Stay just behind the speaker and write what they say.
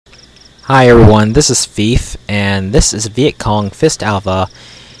Hi everyone, this is Thief, and this is Vietcong Fist Alpha.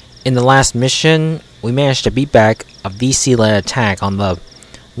 In the last mission, we managed to beat back a VC-led attack on the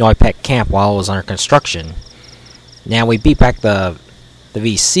Noipec camp while it was under construction. Now we beat back the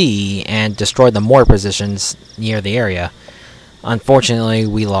VC and destroyed the mortar positions near the area. Unfortunately,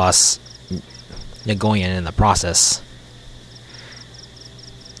 we lost Nguyen in the process.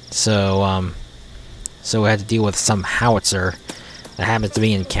 So we had to deal with some howitzer that happens to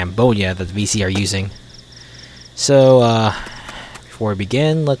be in Cambodia that the VC are using. So, before we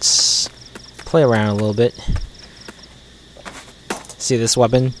begin, let's play around a little bit. See this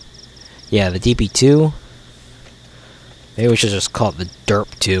weapon? Yeah, the DP2. Maybe we should just call it the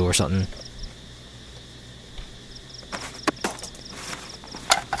Derp 2 or something.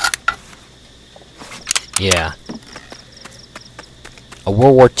 Yeah. A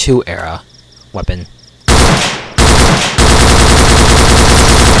World War II era weapon.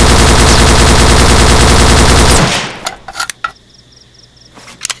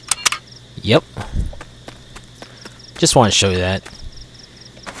 Yep. Just want to show you that.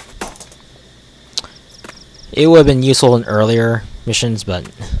 It would have been useful in earlier missions, but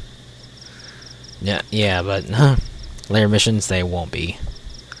but later missions they won't be.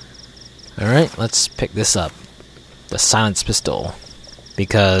 Alright, let's pick this up. The Silence Pistol.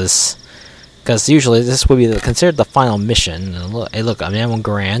 Because usually this would be considered the final mission. And look, hey, look, I'm M1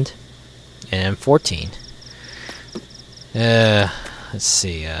 Grand and M14. Let's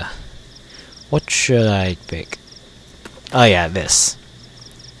see, what should I pick? Oh yeah, this.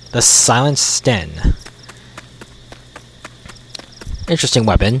 The Silent Sten. Interesting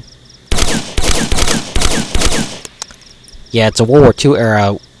weapon. Yeah, it's a World War II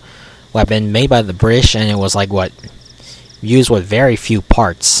era weapon made by the British, and it was like what? Used with very few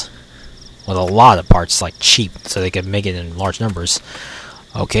parts. With a lot of parts, like cheap, so they could make it in large numbers.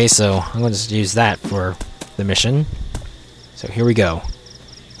 Okay, so I'm going to use that for the mission. So here we go.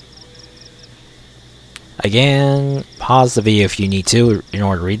 Again, pause the video if you need to in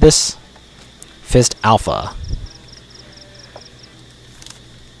order to read this. Fist Alpha.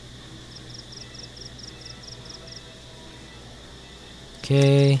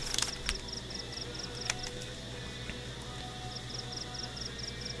 Okay.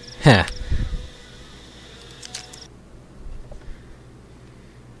 Huh.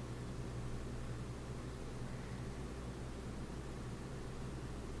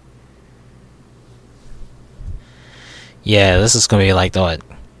 Yeah, this is gonna be like the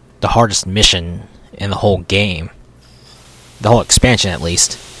hardest mission in the whole game. The whole expansion, at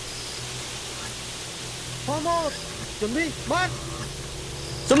least. Số 1, chuẩn bị, bắt.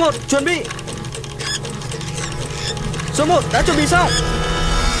 Số 1, chuẩn bị. Số 1 đã chuẩn bị xong.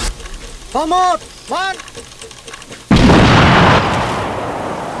 Số 1, bắt.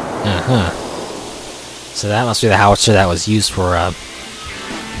 So that must be the howitzer that was used for,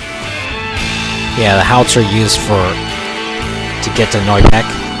 yeah, the howitzer used to get to Noipec.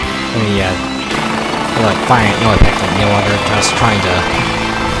 I mean, like firing at Noipec like no other, just trying to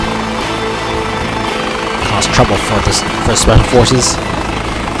cause trouble for special forces.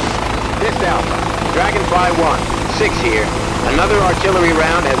 This Alpha, Dragonfly 1, 6 here. Another artillery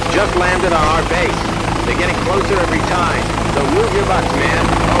round has just landed on our base. They're getting closer every time, so move your butts, man.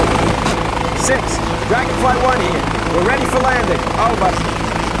 Over. 6, Dragonfly 1 here. We're ready for landing. Over.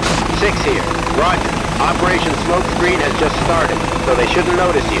 6 here. Roger. Operation Smokescreen has just started, so they shouldn't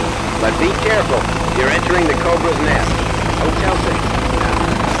notice you. But be careful. You're entering the Cobra's nest. Hotel 6.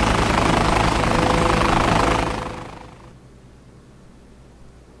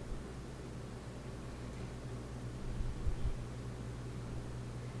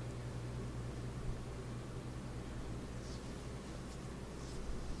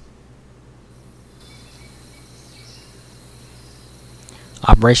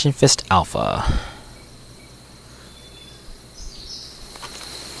 Operation Fist Alpha.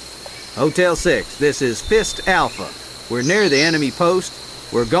 Hotel 6, this is Fist Alpha. We're near the enemy post.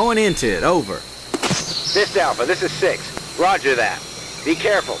 We're going into it. Over. Fist Alpha, this is 6. Roger that. Be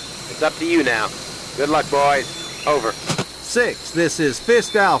careful. It's up to you now. Good luck, boys. Over. 6, this is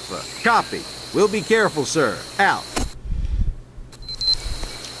Fist Alpha. Copy. We'll be careful, sir. Out.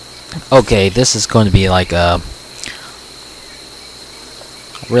 Okay, this is going to be like a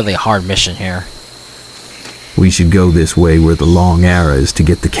really hard mission here. We should go this way where the long arrow is to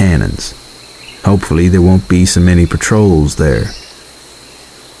get the cannons. Hopefully there won't be so many patrols there.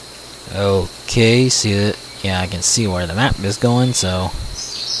 Okay, see it. Yeah, I can see where the map is going, so...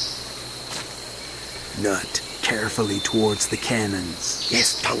 Nut carefully towards the cannons.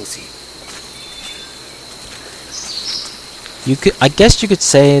 Yes, Tongsi. I guess you could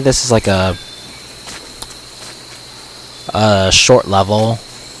say this is like a short level,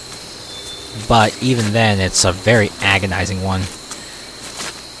 but even then, it's a very agonizing one.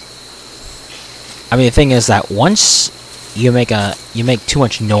 I mean, the thing is that once you make too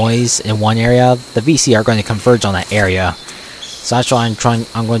much noise in one area, the VC are going to converge on that area. So that's why I'm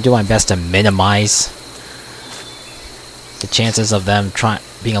going to do my best to minimize the chances of them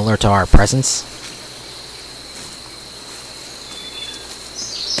being alert to our presence.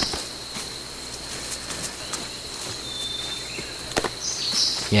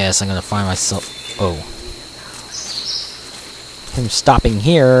 Yes, I'm gonna find myself. Oh. Him stopping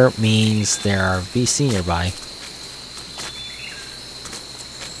here means there are VC nearby.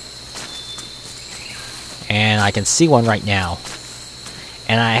 And I can see one right now.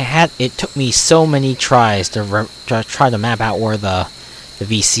 And it took me so many tries to try to map out where the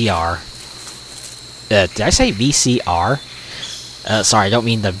VC are. Did I say VCR? Sorry, I don't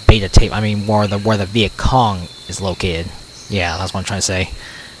mean the beta tape. I mean where the Vietcong is located. Yeah, that's what I'm trying to say.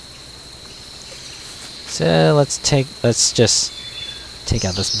 So let's just take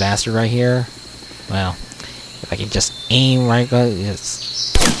out this bastard right here. Well, if I can just aim right, it's...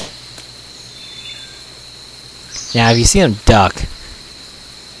 Now, if you see them duck,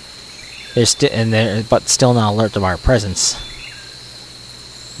 they're but still not alert to our presence.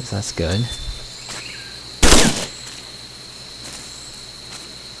 So that's good.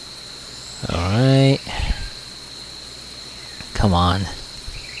 All right, come on.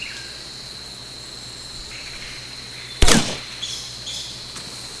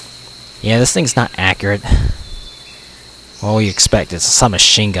 Yeah, this thing's not accurate. What will you expect? It's a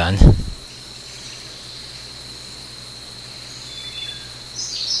submachine gun.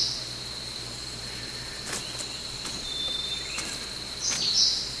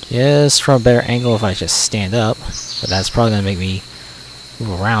 Just from a better angle if I just stand up. But that's probably going to make me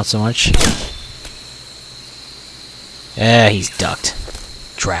move around so much. Yeah, he's ducked.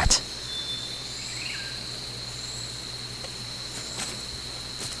 Drat.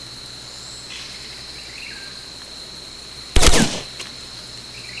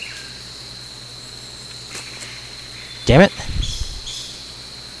 Damn it.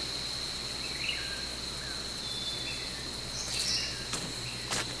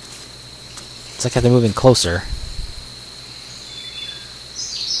 It's like they're moving closer.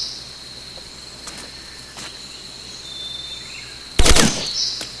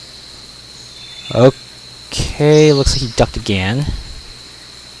 Okay, looks like he ducked again.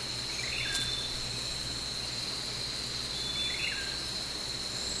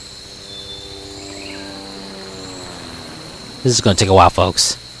 This is going to take a while,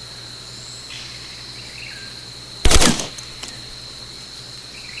 folks.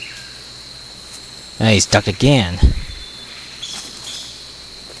 And he's ducked again.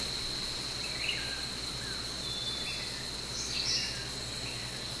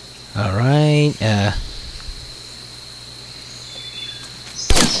 Alright,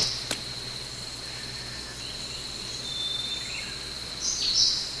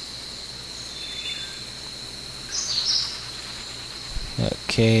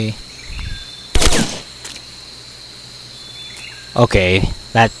 okay. Okay,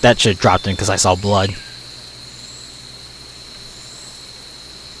 that should have dropped him because I saw blood.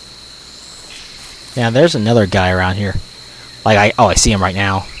 Yeah, there's another guy around here. Like I see him right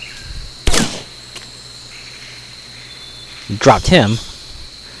now. Dropped him.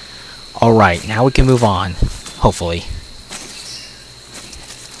 Alright, now we can move on. Hopefully.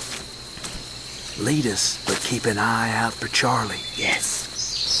 Lead us, but keep an eye out for Charlie. Yes.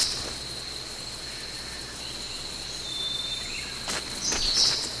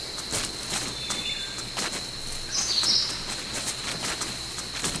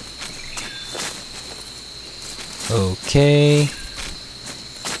 Okay.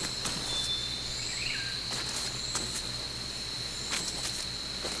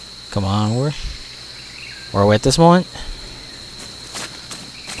 Come on, where are we at this moment?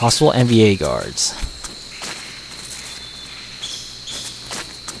 Possible NVA guards.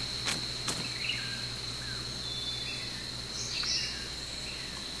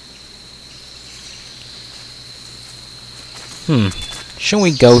 Shouldn't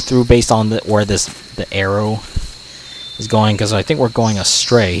we go through based on where the arrow is going? Because I think we're going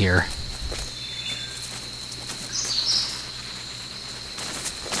astray here.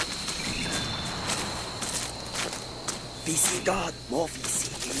 VC guard, more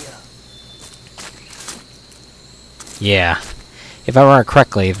VC here. Yeah, if I remember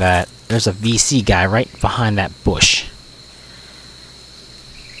correctly, that there's a VC guy right behind that bush.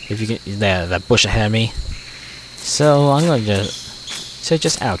 If you can, that bush ahead of me. So I'm gonna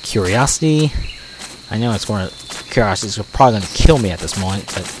just out of curiosity. I know curiosity is probably gonna kill me at this moment,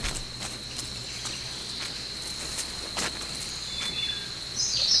 but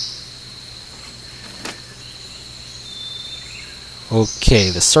okay,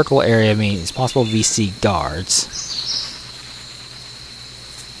 the circle area means possible VC guards.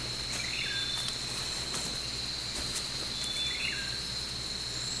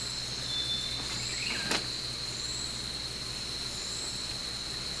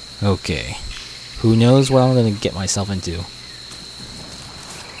 Okay. Who knows what I'm gonna get myself into?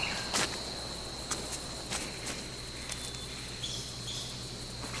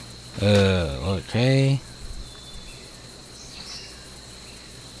 Okay.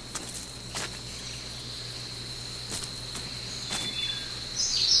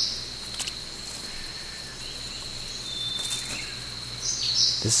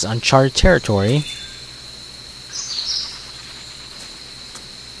 This is uncharted territory.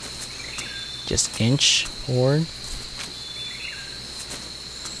 Just inch forward.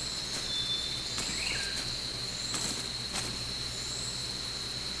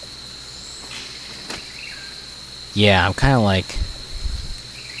 Yeah, I'm kind of like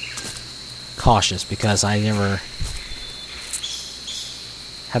cautious because I never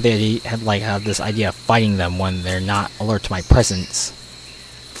had this idea of fighting them when they're not alert to my presence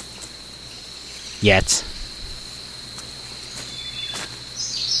yet.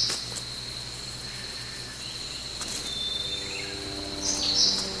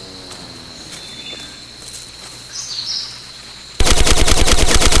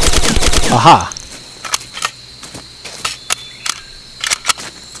 Aha!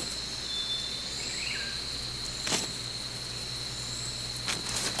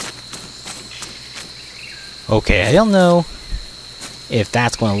 Okay, I don't know if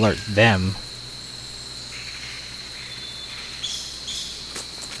that's going to alert them.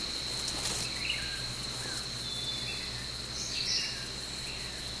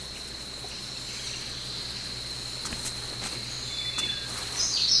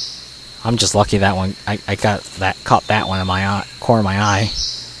 I'm just lucky that one. I caught that one in my eye, corner of my eye.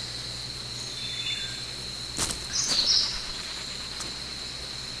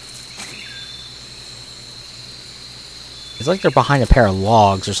 It's like they're behind a pair of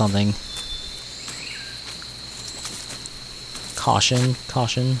logs or something. Caution,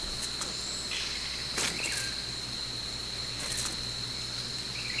 caution.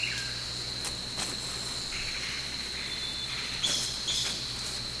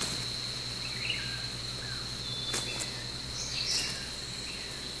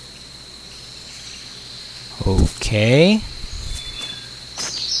 Okay.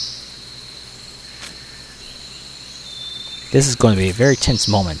 This is going to be a very tense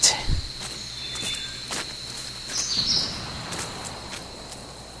moment.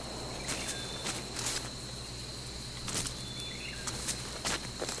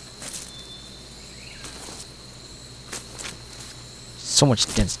 So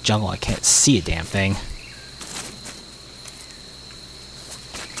much dense jungle, I can't see a damn thing.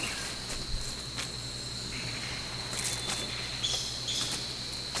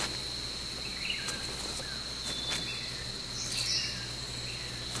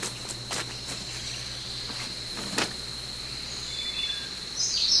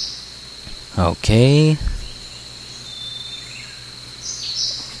 Okay.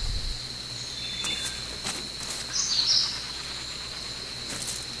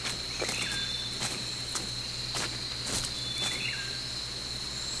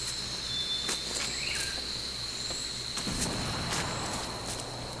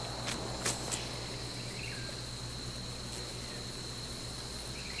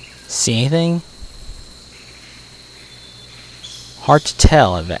 See anything? Hard to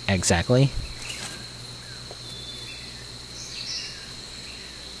tell exactly.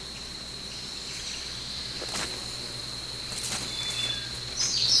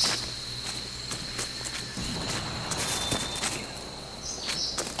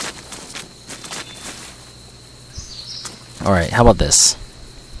 Alright, how about this?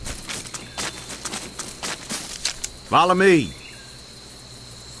 Follow me.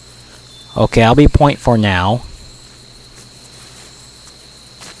 Okay, I'll be point for now.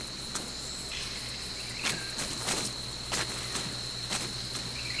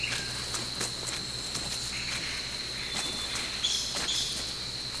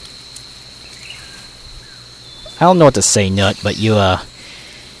 I don't know what to say, Nut, but you're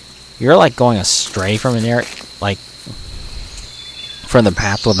like going astray from an area, like from the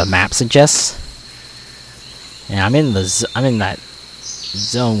path where the map suggests. And I'm in that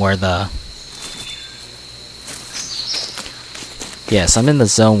zone where the Yes, I'm in the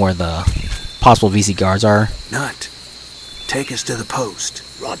zone where the possible VC guards are. Nut, take us to the post.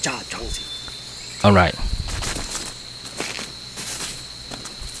 Roger, Chauncey. Alright.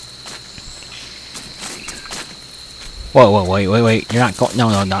 Whoa, wait. You're not going.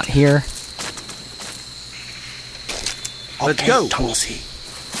 No, not here. Let's go. Chauncey.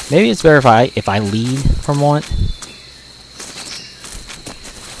 Maybe it's better if I lead for a moment.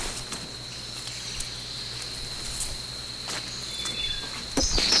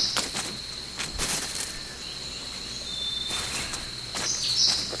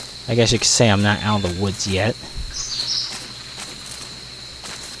 I guess you could say I'm not out of the woods yet.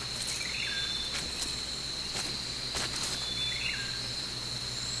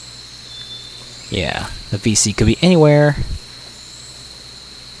 Yeah, the VC could be anywhere.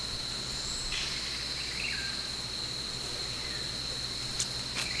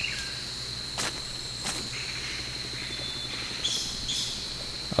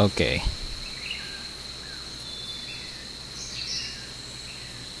 Okay.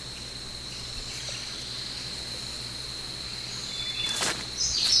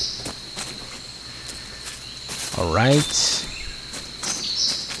 All right.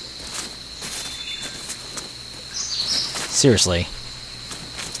 Seriously.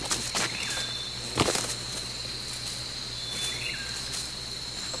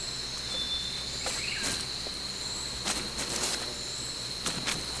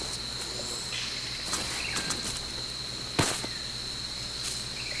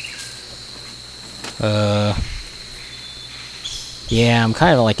 Yeah, I'm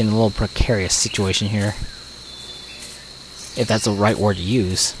kind of like in a little precarious situation here. If that's the right word to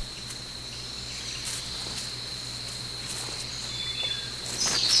use.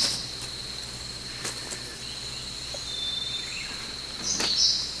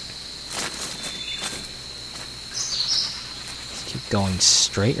 Let's keep going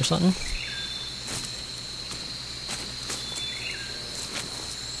straight or something.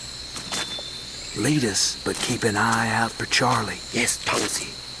 Lead us, but keep an eye out for Charlie. Yes, Chauncey.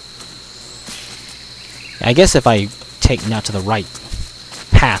 I guess if I take now to the right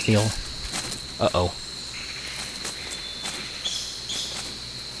path, he'll... Uh-oh.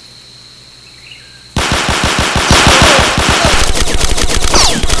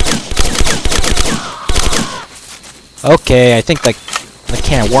 Okay, I think the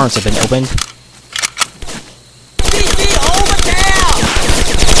can of worms have been opened.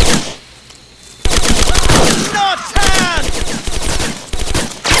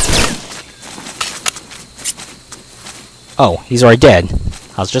 Oh, he's already dead.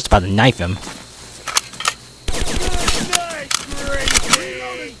 I was just about to knife him.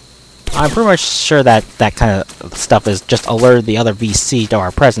 I'm pretty much sure that that kind of stuff is just alerted the other VC to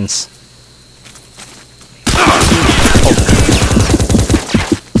our presence.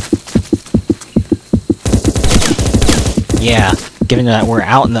 Yeah, given that we're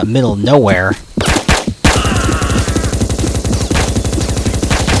out in the middle of nowhere.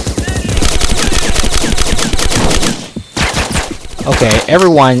 Okay,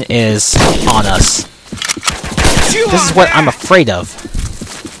 everyone is on us. This is what I'm afraid of.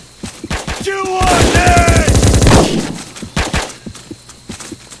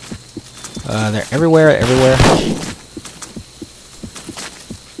 They're everywhere.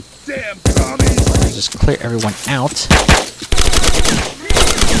 Damn commies! Just clear everyone out.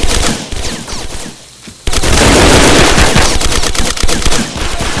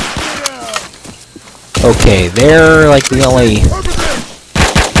 Okay, they're like the only...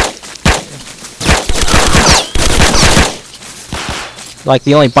 like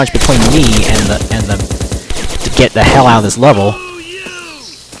the only bunch between me and the to get the hell out of this level.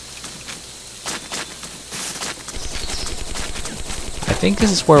 I think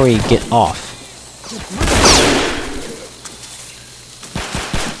this is where we get off.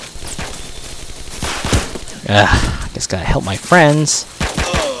 I guess gotta help my friends.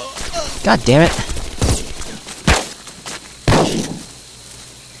 God damn it.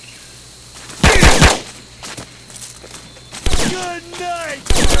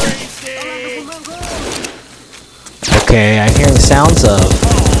 Okay, I'm hearing sounds of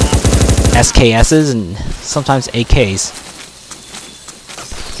SKSs and sometimes AKs.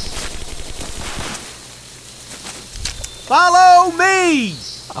 Follow me!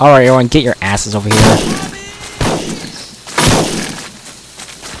 Alright, everyone, get your asses over here.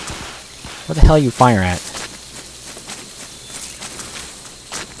 What the hell are you firing at?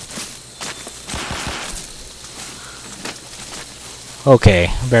 Okay,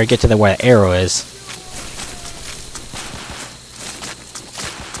 better get to where the arrow is.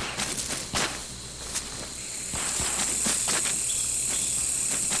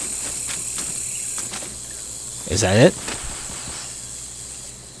 Is that it?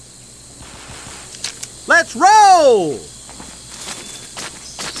 Let's roll!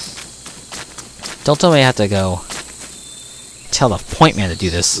 Don't tell me I have to go tell the point man to do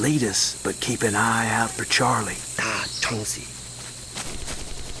this. Lead us, but keep an eye out for Charlie.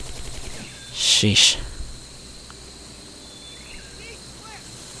 Sheesh.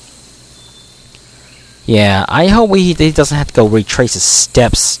 Yeah, I hope he doesn't have to go retrace his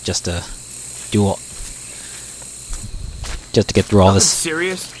steps just to get through all this.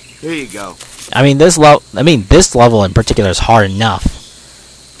 Serious? Here you go. I mean, this level in particular is hard enough,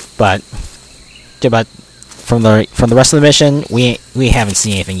 but from the rest of the mission, we haven't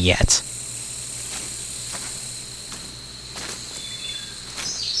seen anything yet.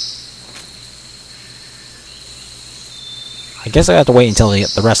 I guess I have to wait until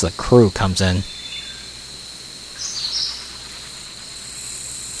the rest of the crew comes in.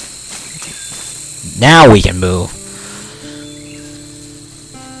 Now we can move.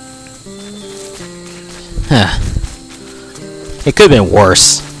 Huh. It could have been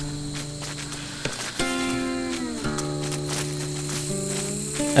worse.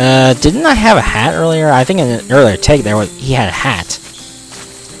 Didn't I have a hat earlier? I think in an earlier take he had a hat.